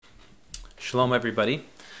Shalom, everybody.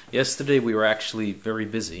 Yesterday we were actually very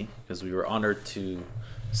busy because we were honored to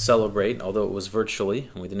celebrate, although it was virtually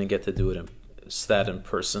and we didn't get to do it in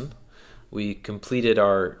person. We completed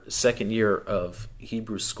our second year of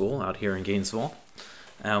Hebrew school out here in Gainesville,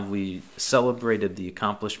 and we celebrated the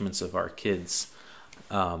accomplishments of our kids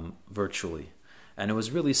virtually. And it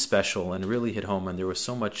was really special and really hit home, and there was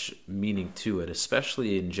so much meaning to it,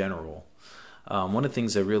 especially in general. One of the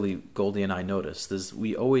things that really Goldie and I noticed is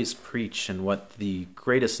we always preach and what the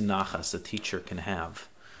greatest nachas a teacher can have,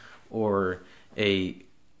 or an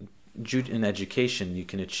education you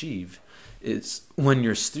can achieve, is when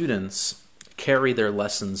your students carry their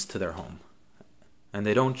lessons to their home. And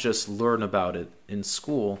they don't just learn about it in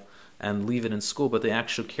school and leave it in school, but they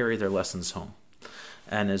actually carry their lessons home.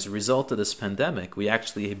 And as a result of this pandemic, we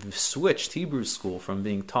actually have switched Hebrew school from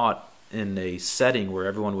being taught in a setting where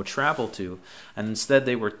everyone would travel to, and instead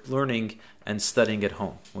they were learning and studying at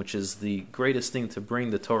home, which is the greatest thing, to bring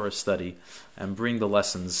the Torah study and bring the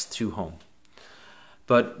lessons to home.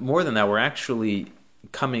 But more than that, we're actually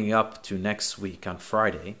coming up to next week on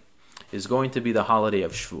Friday is going to be the holiday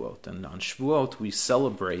of Shavuot, and on Shavuot we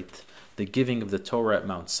celebrate the giving of the Torah at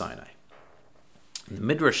Mount Sinai. And the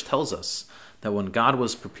Midrash tells us that when God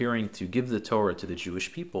was preparing to give the Torah to the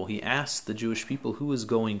Jewish people, he asked the Jewish people who was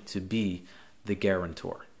going to be the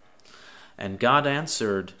guarantor. And God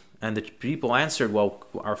answered, and the people answered, well,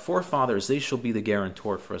 our forefathers, they shall be the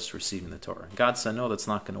guarantor for us receiving the Torah. And God said, no, that's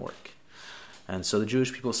not going to work. And so the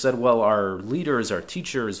Jewish people said, well, our leaders, our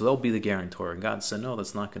teachers, they'll be the guarantor. And God said, no,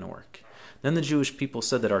 that's not going to work. Then the Jewish people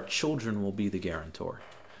said that our children will be the guarantor.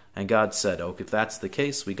 And God said, okay, if that's the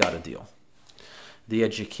case, we got a deal. The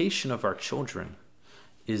education of our children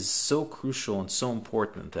is so crucial and so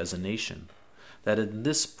important as a nation that in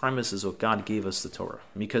this premise is what God gave us the Torah.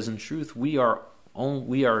 Because in truth, we are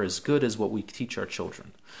as good as what we teach our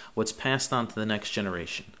children, what's passed on to the next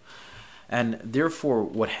generation. And therefore,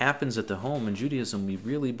 what happens at the home in Judaism, we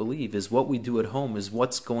really believe, is what we do at home is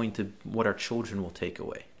what our children will take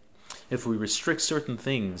away. If we restrict certain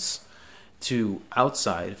things to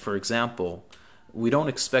outside, for example, we don't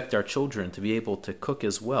expect our children to be able to cook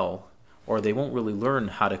as well, or they won't really learn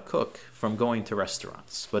how to cook from going to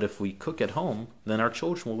restaurants. But if we cook at home, then our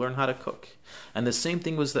children will learn how to cook. And the same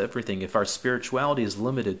thing with everything. If our spirituality is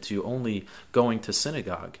limited to only going to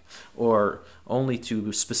synagogue or only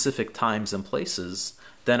to specific times and places,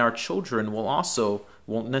 then our children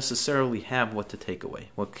won't necessarily have what to take away.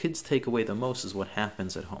 What kids take away the most is what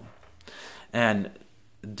happens at home. And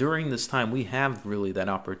during this time, we have really that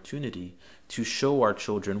opportunity to show our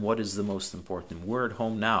children what is the most important. We're at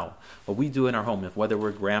home now. What we do in our home, whether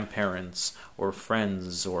we're grandparents or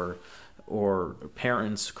friends or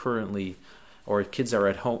parents currently, or kids are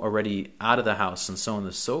at home already out of the house and so on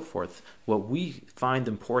and so forth, what we find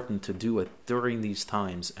important to do during these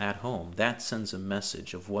times at home, that sends a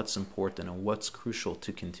message of what's important and what's crucial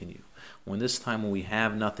to continue. When we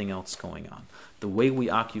have nothing else going on, the way we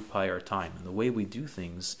occupy our time and the way we do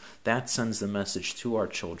things, that sends the message to our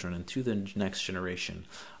children and to the next generation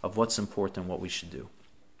of what's important and what we should do.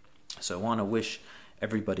 So I want to wish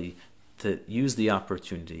everybody to use the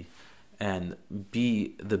opportunity and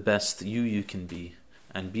be the best you can be,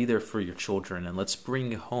 and be there for your children, and let's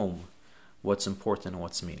bring home what's important and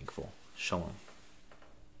what's meaningful. Shalom.